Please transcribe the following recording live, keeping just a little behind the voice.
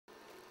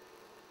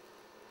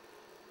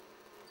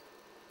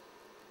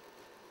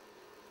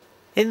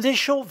In this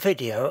short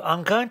video,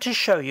 I'm going to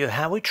show you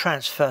how we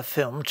transfer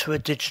film to a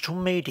digital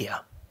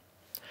media.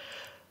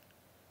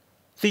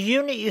 The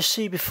unit you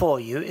see before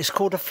you is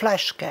called a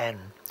FlashScan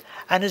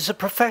and is a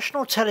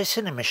professional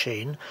telecine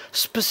machine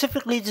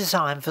specifically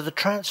designed for the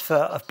transfer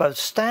of both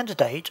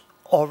standard 8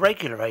 or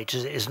regular 8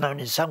 as it is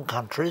known in some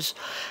countries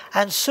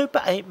and Super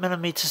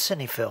 8mm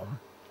cinefilm.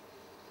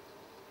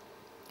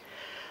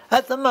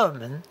 At the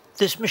moment,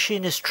 this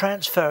machine is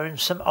transferring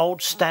some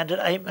old standard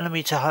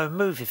 8mm home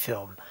movie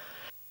film.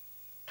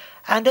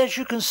 And as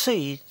you can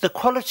see, the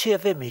quality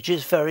of image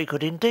is very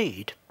good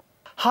indeed.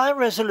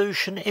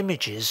 High-resolution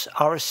images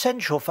are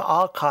essential for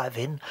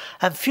archiving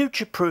and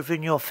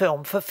future-proofing your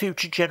film for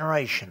future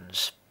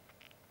generations.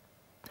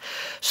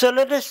 So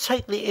let us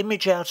take the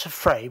image out of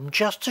frame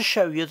just to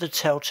show you the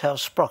telltale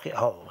sprocket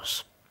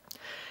holes.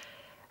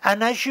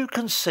 And as you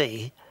can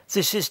see,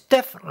 this is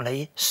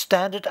definitely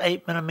standard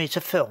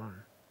 8mm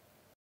film.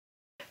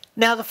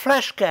 Now the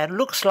FlashScan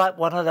looks like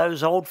one of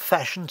those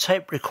old-fashioned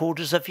tape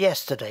recorders of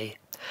yesterday,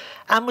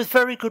 and with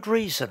very good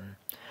reason.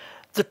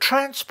 The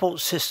transport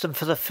system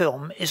for the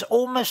film is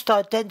almost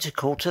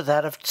identical to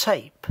that of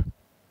tape.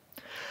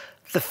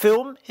 The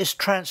film is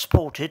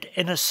transported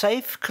in a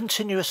safe,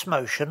 continuous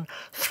motion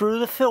through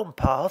the film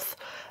path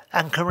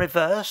and can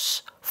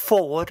reverse,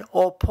 forward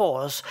or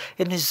pause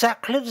in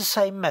exactly the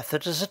same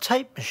method as a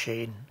tape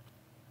machine.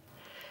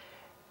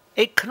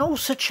 It can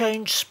also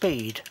change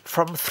speed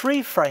from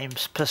 3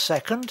 frames per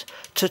second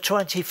to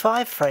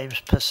 25 frames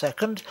per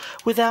second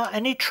without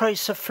any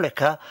trace of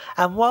flicker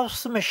and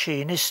whilst the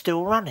machine is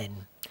still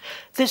running.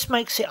 This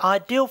makes it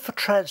ideal for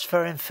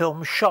transferring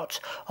film shot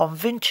on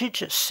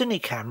vintage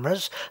cine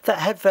cameras that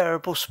had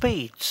variable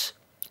speeds.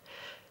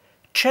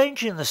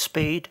 Changing the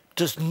speed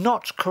does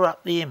not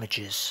corrupt the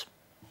images.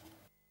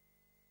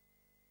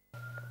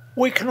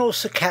 We can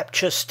also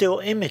capture still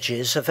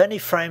images of any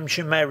frames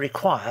you may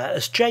require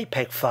as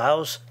JPEG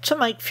files to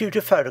make future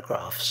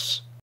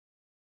photographs.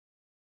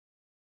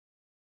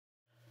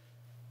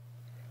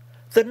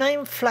 The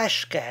name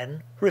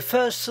FlashScan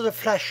refers to the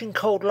flashing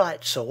cold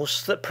light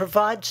source that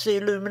provides the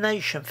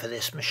illumination for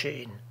this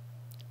machine.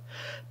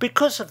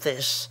 Because of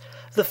this,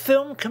 the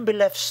film can be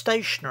left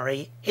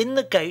stationary in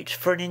the gate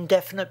for an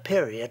indefinite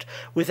period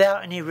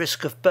without any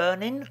risk of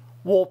burning,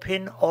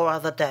 warping or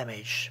other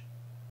damage.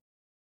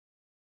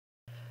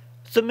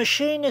 The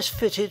machine is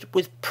fitted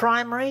with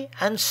primary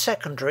and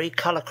secondary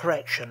colour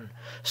correction,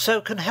 so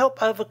can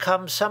help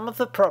overcome some of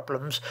the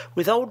problems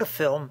with older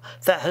film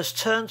that has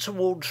turned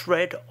towards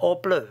red or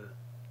blue.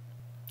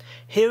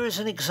 Here is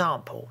an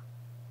example.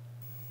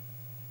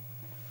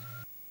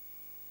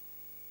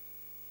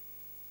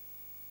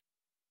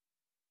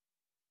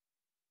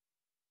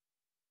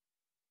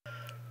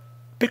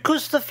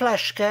 Because the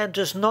FlashScan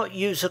does not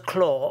use a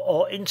claw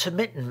or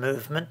intermittent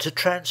movement to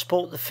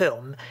transport the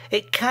film,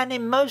 it can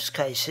in most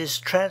cases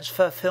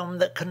transfer film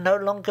that can no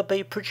longer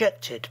be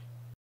projected.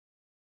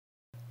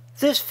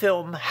 This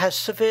film has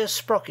severe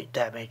sprocket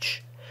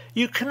damage.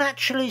 You can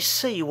actually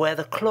see where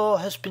the claw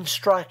has been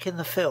striking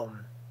the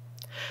film.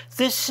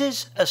 This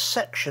is a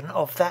section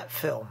of that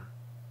film.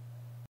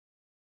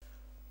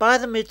 By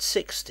the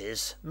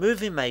mid-60s,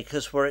 movie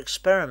makers were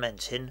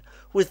experimenting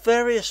with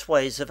various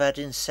ways of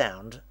adding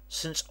sound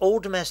since all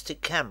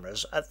domestic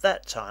cameras at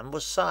that time were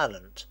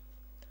silent.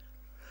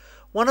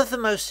 One of the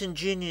most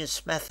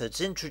ingenious methods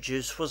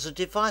introduced was a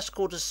device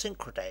called a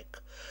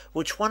synchrodeck,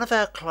 which one of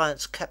our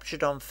clients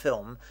captured on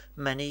film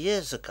many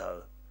years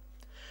ago.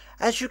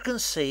 As you can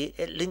see,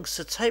 it links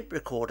a tape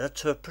recorder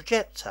to a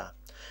projector,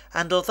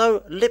 and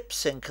although lip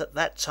sync at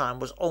that time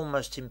was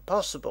almost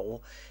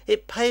impossible,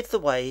 it paved the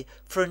way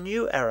for a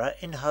new era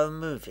in home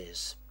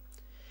movies.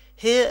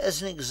 Here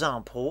is an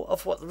example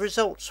of what the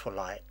results were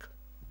like.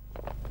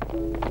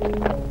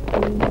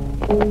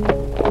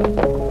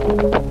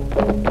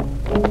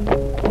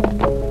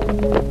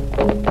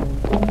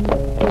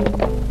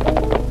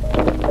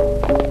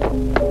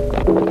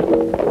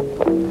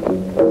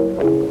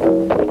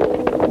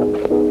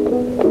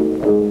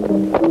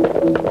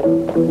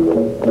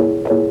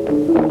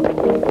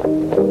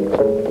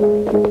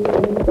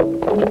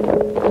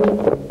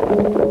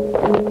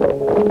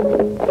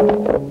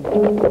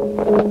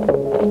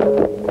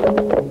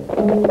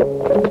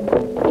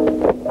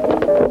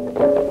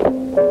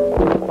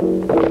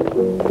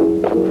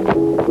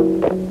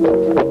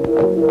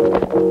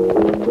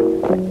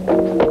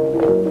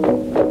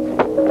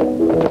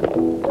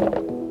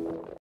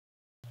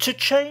 To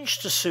change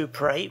to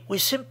Super 8, we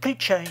simply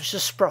change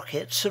the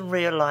sprockets and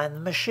realign the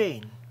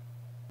machine.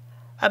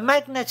 A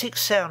magnetic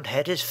sound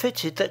head is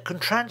fitted that can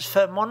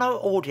transfer mono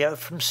audio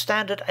from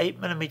standard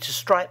 8mm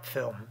stripe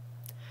film.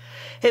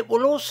 It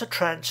will also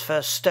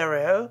transfer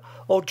stereo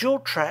or dual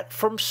track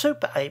from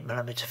Super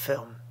 8mm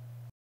film.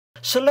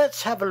 So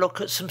let's have a look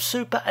at some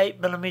Super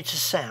 8mm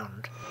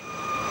sound.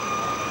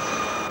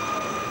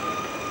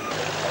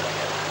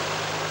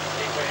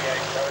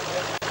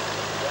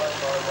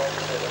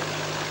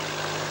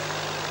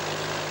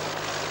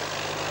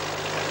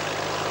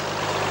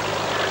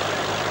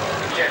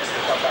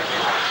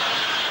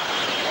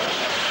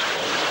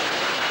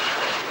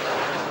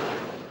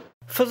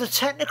 For the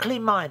technically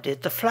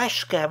minded, the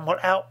FlashScan will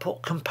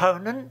output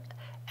component,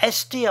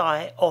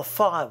 SDI or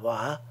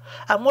Firewire,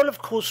 and will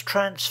of course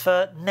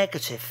transfer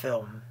negative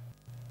film.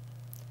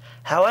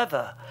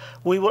 However,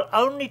 we will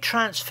only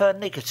transfer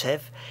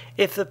negative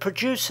if the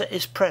producer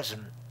is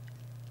present,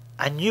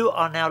 and you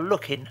are now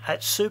looking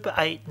at Super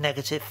 8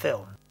 negative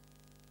film.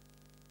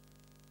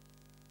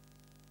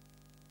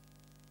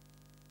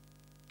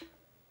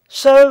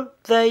 So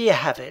there you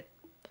have it.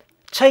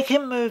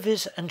 Taking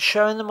movies and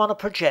showing them on a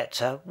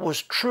projector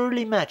was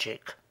truly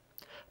magic,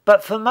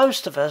 but for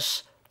most of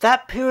us,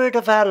 that period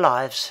of our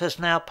lives has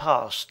now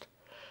passed.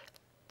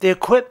 The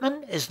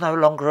equipment is no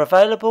longer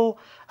available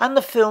and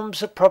the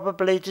films are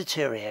probably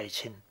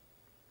deteriorating.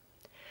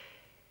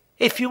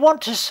 If you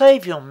want to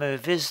save your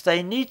movies,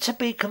 they need to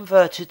be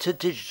converted to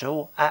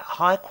digital at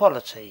high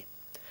quality.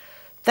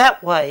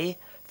 That way,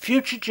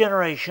 future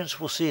generations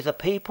will see the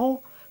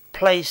people,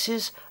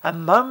 places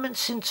and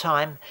moments in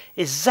time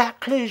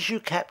exactly as you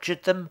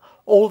captured them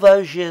all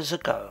those years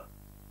ago.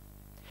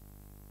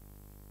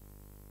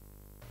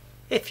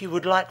 If you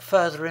would like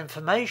further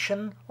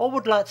information or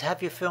would like to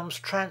have your films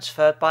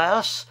transferred by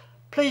us,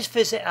 please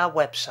visit our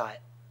website.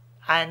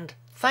 And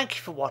thank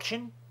you for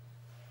watching.